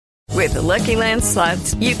With the Lucky Land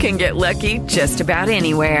Slots, you can get lucky just about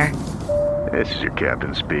anywhere. This is your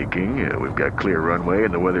captain speaking. We've got clear runway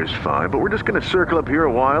and the weather's fine, but we're just going to circle up here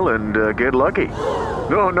a while and get lucky.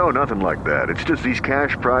 No, nothing like that. It's just these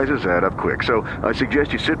cash prizes add up quick. So I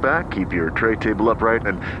suggest you sit back, keep your tray table upright,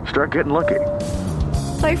 and start getting lucky.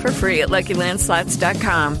 Play for free at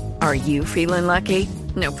LuckyLandSlots.com. Are you feeling lucky?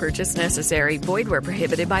 No purchase necessary. Void where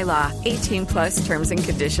prohibited by law. 18 plus terms and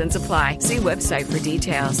conditions apply. See website for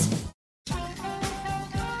details.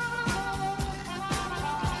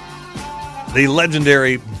 The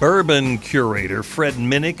legendary bourbon curator, Fred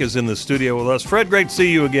Minnick, is in the studio with us. Fred, great to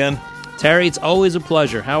see you again. Terry, it's always a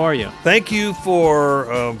pleasure. How are you? Thank you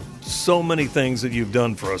for so many things that you've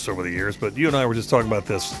done for us over the years, but you and I were just talking about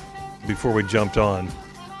this before we jumped on.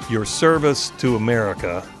 Your service to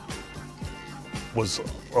America was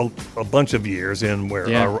a bunch of years in where?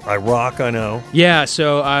 Yeah. Iraq, I know. Yeah,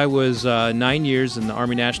 so I was 9 years in the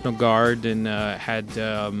Army National Guard and had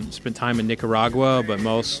spent time in Nicaragua, but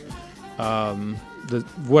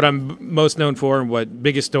what I'm most known for and what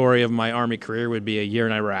biggest story of my Army career would be a year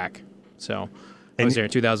in Iraq. So I was there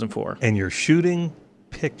in 2004. And you're shooting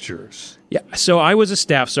pictures. Yeah, so I was a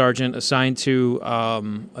staff sergeant assigned to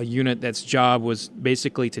a unit that's job was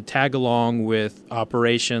basically to tag along with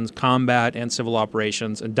operations, combat and civil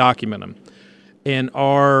operations, and document them. And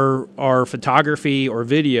our photography or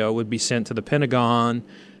video would be sent to the Pentagon,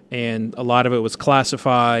 and a lot of it was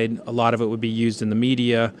classified. A lot of it would be used in the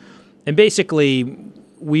media. And basically,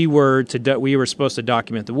 we were supposed to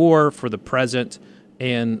document the war for the present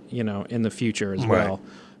and in the future as well.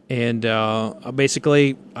 And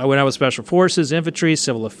basically, when I was Special Forces, Infantry,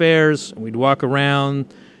 Civil Affairs, we'd walk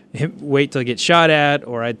around, wait till I get shot at,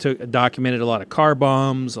 or I documented a lot of car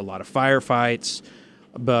bombs, a lot of firefights,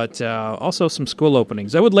 but also some school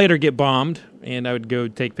openings. I would later get bombed, and I would go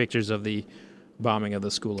take pictures of the bombing of the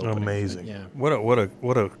school opening. Amazing! Yeah.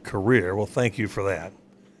 What a career! Well, thank you for that.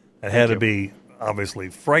 It had to be obviously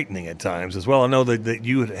frightening at times as well. I know that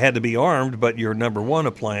you had to be armed, but your number one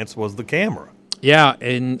appliance was the camera. Yeah,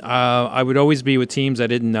 and I would always be with teams I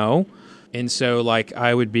didn't know. And so,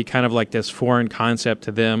 I would be kind of like this foreign concept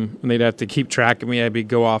to them, and they'd have to keep track of me. I'd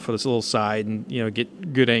go off of this little side and,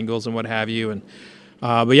 get good angles and what have you. And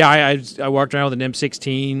but yeah, I walked around with an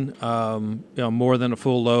M16, more than a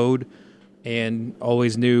full load, and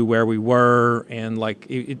always knew where we were. And,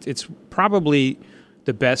 it's probably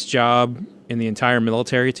the best job in the entire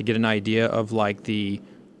military to get an idea of, the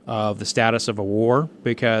status of a war,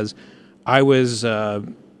 because I was,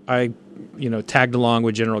 tagged along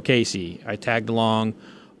with General Casey. I tagged along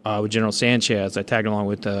with General Sanchez. I tagged along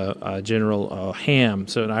with General Ham.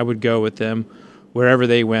 So I would go with them wherever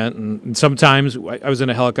they went. And sometimes I was in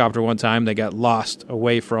a helicopter one time. They got lost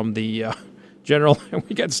away from the general, and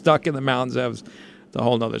we got stuck in the mountains. That was a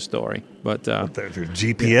whole other story. But their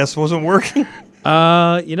GPS wasn't working?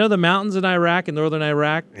 the mountains in Iraq and northern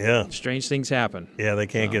Iraq, strange things happen. Yeah, they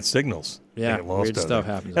can't get signals. Yeah, get lost weird stuff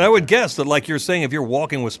happens. And I would guess that, like you're saying, if you're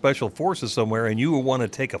walking with Special Forces somewhere and you want to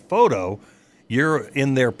take a photo, you're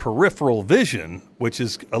in their peripheral vision, which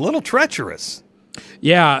is a little treacherous.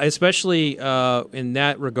 Yeah, especially in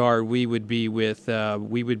that regard, we would be with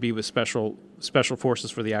special forces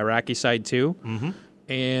for the Iraqi side too,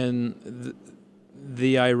 and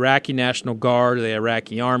the Iraqi National Guard, or the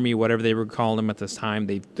Iraqi Army, whatever they were calling them at this time,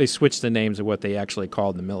 they switched the names of what they actually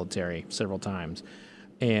called the military several times.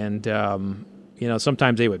 And,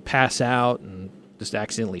 sometimes they would pass out and just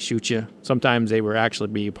accidentally shoot you. Sometimes they were actually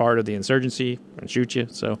be part of the insurgency and shoot you.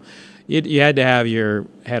 So you had to have your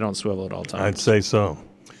head on swivel at all times. I'd say so.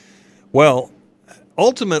 Well,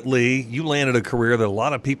 ultimately, you landed a career that a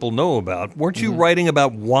lot of people know about. Weren't you writing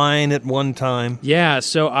about wine at one time? Yeah.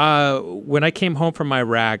 So when I came home from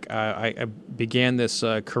Iraq, I began this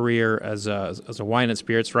career as a wine and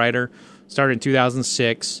spirits writer. Started in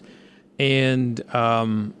 2006, and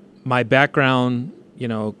my background,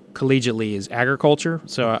 collegiately is agriculture.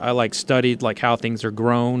 So I studied how things are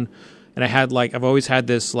grown, and I've always had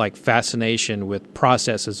this fascination with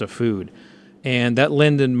processes of food. And that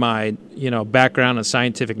lended my, background and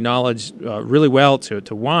scientific knowledge really well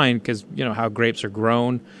to wine, because, how grapes are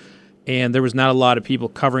grown. And there was not a lot of people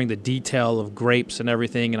covering the detail of grapes and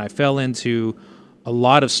everything. And I fell into a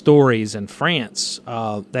lot of stories in France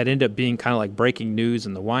that ended up being kind of breaking news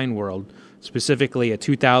in the wine world, specifically a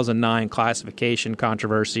 2009 classification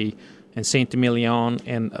controversy in Saint-Emilion.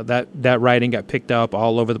 And that writing got picked up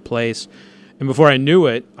all over the place. And before I knew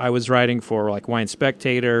it, I was writing for Wine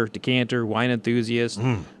Spectator, Decanter, Wine Enthusiast,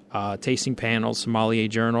 Tasting Panels, Sommelier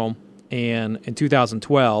Journal. And in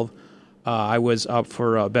 2012, I was up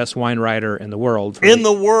for Best Wine Writer in the World. In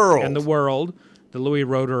the world? In the world. the Louis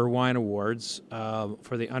Roeder Wine Awards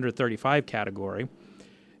for the under 35 category.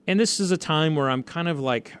 And this is a time where I'm kind of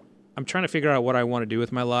like, I'm trying to figure out what I want to do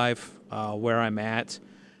with my life, where I'm at.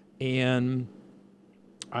 And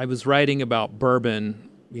I was writing about bourbon,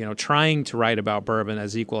 trying to write about bourbon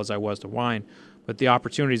as equal as I was to wine, but the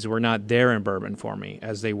opportunities were not there in bourbon for me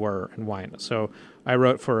as they were in wine. So I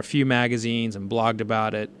wrote for a few magazines and blogged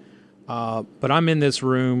about it. But I'm in this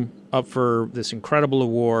room up for this incredible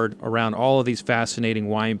award around all of these fascinating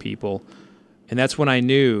wine people. And that's when I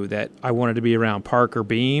knew that I wanted to be around Parker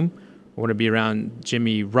Beam. I wanted to be around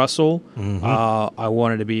Jimmy Russell. Mm-hmm. I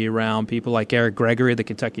wanted to be around people like Eric Gregory, the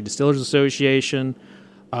Kentucky Distillers Association,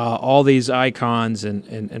 all these icons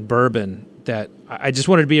in bourbon that I just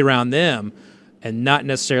wanted to be around them, and not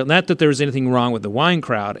that there was anything wrong with the wine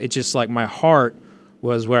crowd. It's just like my heart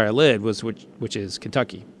was where I lived, which is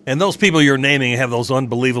Kentucky. And those people you're naming have those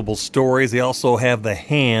unbelievable stories. They also have the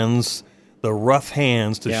hands, the rough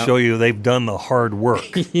hands, to show you they've done the hard work.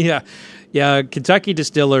 Yeah. Kentucky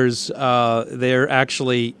Distillers, they're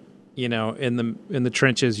actually, in the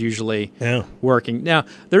trenches usually working. Now,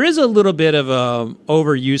 there is a little bit of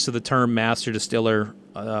overuse of the term master distiller.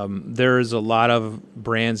 There's a lot of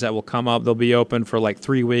brands that will come up. They'll be open for like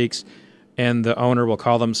 3 weeks, and the owner will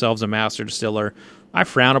call themselves a master distiller. I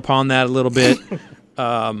frown upon that a little bit.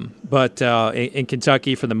 But in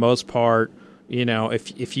Kentucky, for the most part,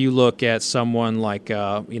 if you look at someone like,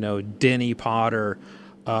 Denny Potter,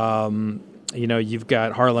 you've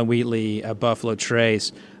got Harlan Wheatley at Buffalo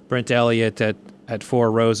Trace, Brent Elliott at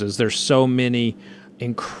Four Roses. There's so many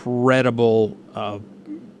incredible,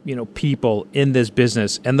 people in this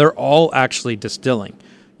business, and they're all actually distilling.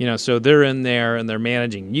 So they're in there and they're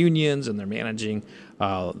managing unions, and they're managing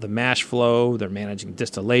the mash flow, they're managing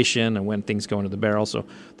distillation and when things go into the barrel. So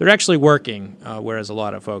they're actually working, whereas a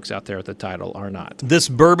lot of folks out there at the title are not. This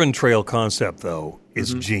Bourbon Trail concept, though,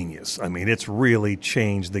 is genius. I mean, it's really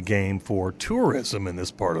changed the game for tourism in this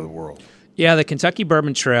part of the world. Yeah, the Kentucky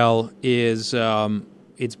Bourbon Trail is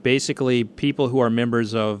it's basically people who are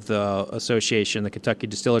members of the association, the Kentucky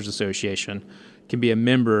Distillers Association, can be a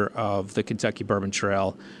member of the Kentucky Bourbon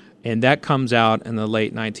Trail. And that comes out in the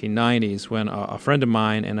late 1990s when a friend of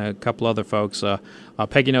mine and a couple other folks,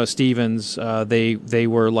 Peggy Noe Stevens, they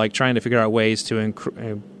were like trying to figure out ways to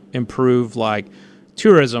improve like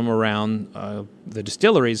tourism around the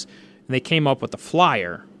distilleries, and they came up with a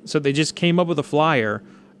flyer. So they just came up with a flyer,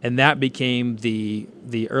 and that became the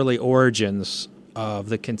early origins of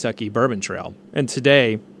the Kentucky Bourbon Trail. And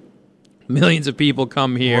today, millions of people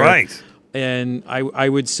come here. Right. And I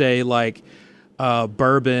would say like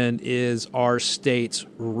bourbon is our state's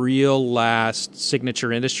real last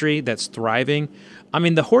signature industry that's thriving. I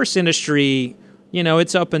mean, the horse industry,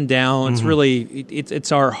 it's up and down. It's really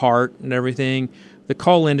it's our heart and everything. The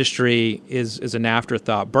coal industry is an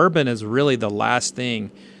afterthought. Bourbon is really the last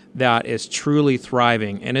thing that is truly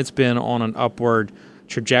thriving, and it's been on an upward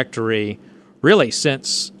trajectory really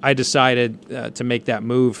since I decided to make that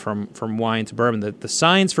move from wine to bourbon. The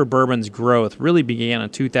signs for bourbon's growth really began in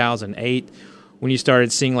 2008 when you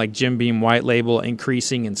started seeing like Jim Beam White Label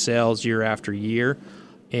increasing in sales year after year.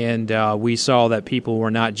 And we saw that people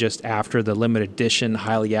were not just after the limited edition,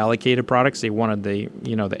 highly allocated products. They wanted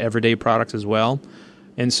the everyday products as well.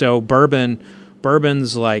 And so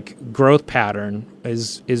bourbon's like growth pattern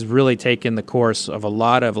is really taken the course of a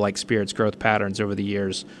lot of like spirits growth patterns over the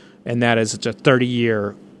years. And that is, it's a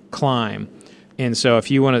 30-year climb. And so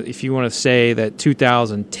if you want to say that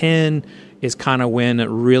 2010 is kind of when it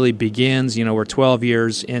really begins, we're 12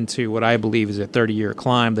 years into what I believe is a 30-year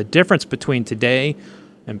climb. The difference between today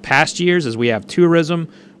and past years is we have tourism,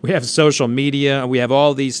 we have social media, we have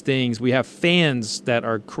all these things. We have fans that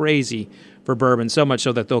are crazy for bourbon, so much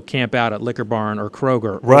so that they'll camp out at Liquor Barn or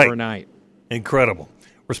Kroger overnight. Incredible.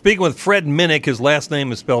 We're speaking with Fred Minnick. His last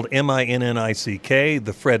name is spelled Minnick.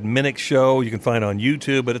 The Fred Minnick Show you can find on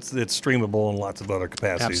YouTube, but it's streamable in lots of other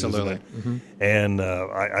capacities. Absolutely. Isn't it? And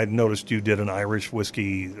I noticed you did an Irish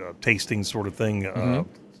whiskey tasting sort of thing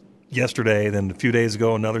yesterday, then a few days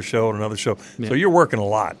ago, another show. Yeah. So you're working a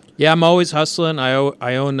lot. Yeah, I'm always hustling. I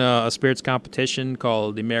own a spirits competition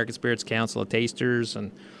called the American Spirits Council of Tasters,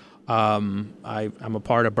 and I'm a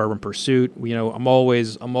part of Bourbon Pursuit. I'm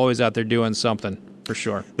always out there doing something. For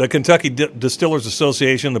sure. The Kentucky Distillers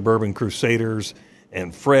Association, the Bourbon Crusaders,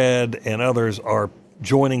 and Fred and others are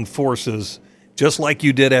joining forces, just like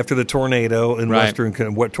you did after the tornadoes in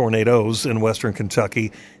Western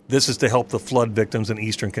Kentucky. This is to help the flood victims in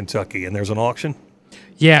Eastern Kentucky. And there's an auction?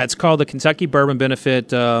 Yeah, it's called the Kentucky Bourbon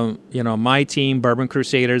Benefit. My team, Bourbon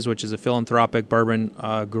Crusaders, which is a philanthropic bourbon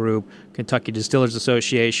group, Kentucky Distillers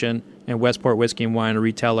Association, and Westport Whiskey and Wine, a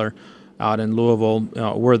retailer. out in Louisville.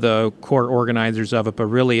 We're the core organizers of it, but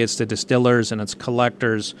really it's the distillers and it's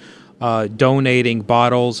collectors donating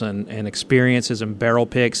bottles and experiences and barrel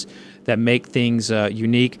picks that make things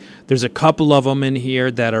unique. There's a couple of them in here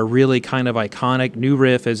that are really kind of iconic. New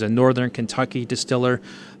Riff is a Northern Kentucky distiller.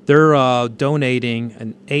 They're donating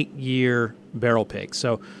an 8-year barrel pick.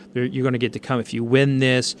 So you're going to get to come, if you win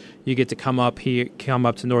this, you get to come up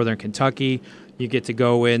to Northern Kentucky. You get to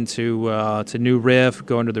go into to New Riff,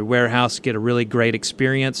 go into their warehouse, get a really great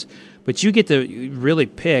experience. But you get to really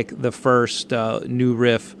pick the first New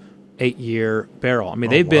Riff 8-year barrel. I mean,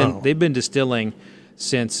 they've been distilling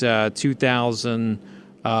since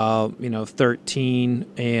 2013,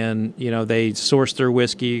 and they sourced their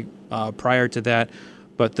whiskey prior to that.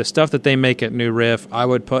 But the stuff that they make at New Riff, I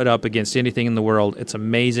would put up against anything in the world. It's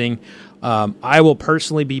amazing. I will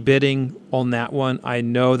personally be bidding on that one. I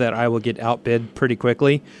know that I will get outbid pretty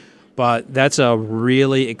quickly, but that's a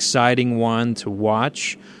really exciting one to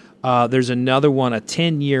watch. There's another one, a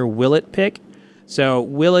 10-year Willet pick. So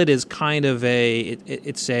Willet is kind of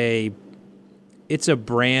it's a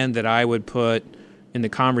brand that I would put in the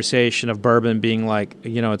conversation of bourbon being like,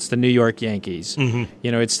 it's the New York Yankees. Mm-hmm.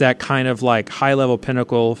 It's that kind of like high-level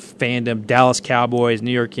pinnacle fandom, Dallas Cowboys,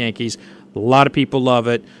 New York Yankees. A lot of people love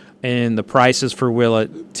it, and the prices for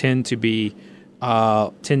Willet tend to be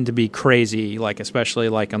crazy, like especially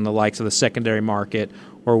like on the likes of the secondary market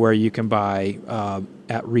or where you can buy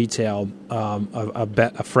at retail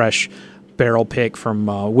a fresh barrel pick from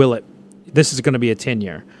Willet. This is going to be a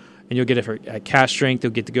 10-year. And you'll get it for cash strength.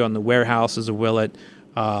 You'll get to go in the warehouse as a Willet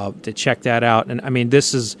to check that out. And I mean,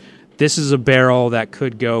 this is a barrel that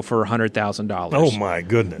could go for $100,000. Oh my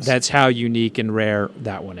goodness! That's how unique and rare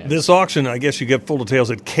that one is. This auction, I guess you get full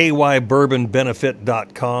details at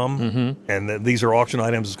kybourbonbenefit.com. Mm-hmm. And these are auction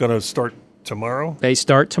items. It's going to start tomorrow. They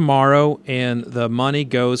start tomorrow, and the money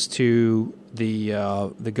goes to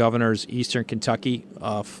the governor's Eastern Kentucky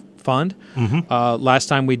fund. Mm-hmm. Last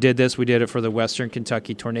time we did this, we did it for the Western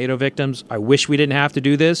Kentucky tornado victims. I wish we didn't have to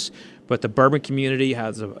do this, but the bourbon community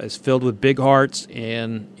is filled with big hearts,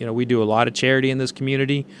 and we do a lot of charity in this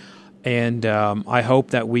community. And I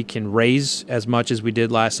hope that we can raise as much as we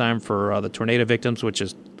did last time for the tornado victims, which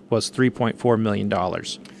was $3.4 million.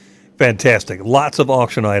 Fantastic. Lots of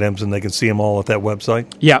auction items, and they can see them all at that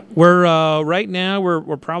website? Yeah. We're right now,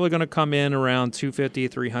 we're probably going to come in around 250,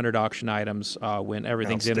 300 auction items when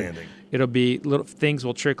everything's in. It'll be little things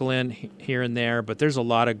will trickle in here and there, but there's a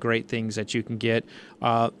lot of great things that you can get.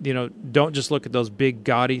 Don't just look at those big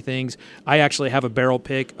gaudy things. I actually have a barrel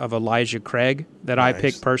pick of Elijah Craig that I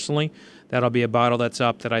picked personally. That'll be a bottle that's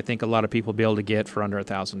up that I think a lot of people will be able to get for under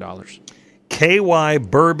 $1,000.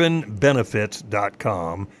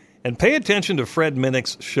 kybourbonbenefit.com. And pay attention to Fred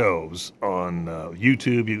Minnick's shows on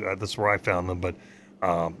YouTube. That's where I found them. But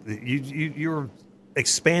you're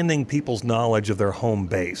expanding people's knowledge of their home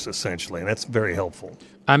base, essentially, and that's very helpful.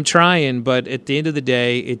 I'm trying, but at the end of the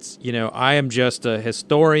day, it's I am just a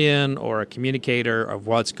historian or a communicator of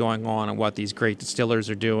what's going on and what these great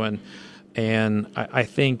distillers are doing. And I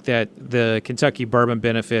think that the Kentucky Bourbon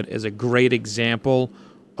Benefit is a great example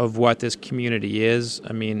of what this community is.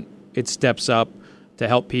 I mean, it steps up to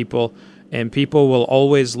help people, and people will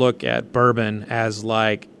always look at bourbon as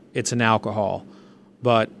like it's an alcohol.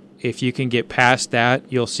 But if you can get past that,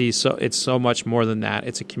 you'll see it's so much more than that.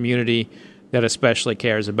 It's a community that especially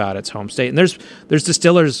cares about its home state. And there's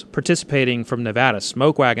distillers participating from Nevada.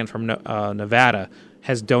 Smoke Wagon from Nevada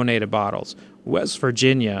has donated bottles. West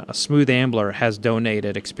Virginia, a Smooth Ambler, has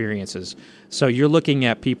donated experiences. So you're looking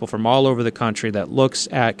at people from all over the country that looks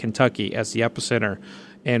at Kentucky as the epicenter.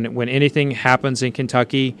 And when anything happens in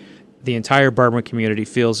Kentucky, the entire bourbon community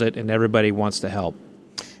feels it, and everybody wants to help.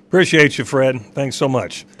 Appreciate you, Fred. Thanks so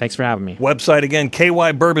much. Thanks for having me. Website again,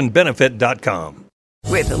 kybourbonbenefit.com.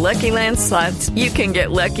 With the Lucky Land Slots, you can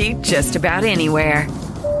get lucky just about anywhere.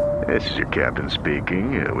 This is your captain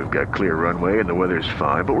speaking. We've got clear runway and the weather's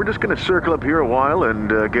fine, but we're just going to circle up here a while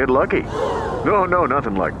and get lucky. No,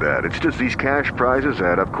 nothing like that. It's just these cash prizes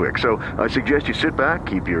add up quick. So I suggest you sit back,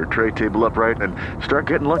 keep your tray table upright, and start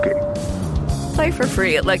getting lucky. Play for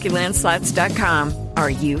free at LuckyLandSlots.com.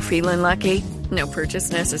 Are you feeling lucky? No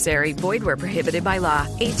purchase necessary. Void where prohibited by law.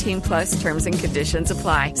 18+ terms and conditions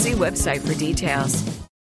apply. See website for details.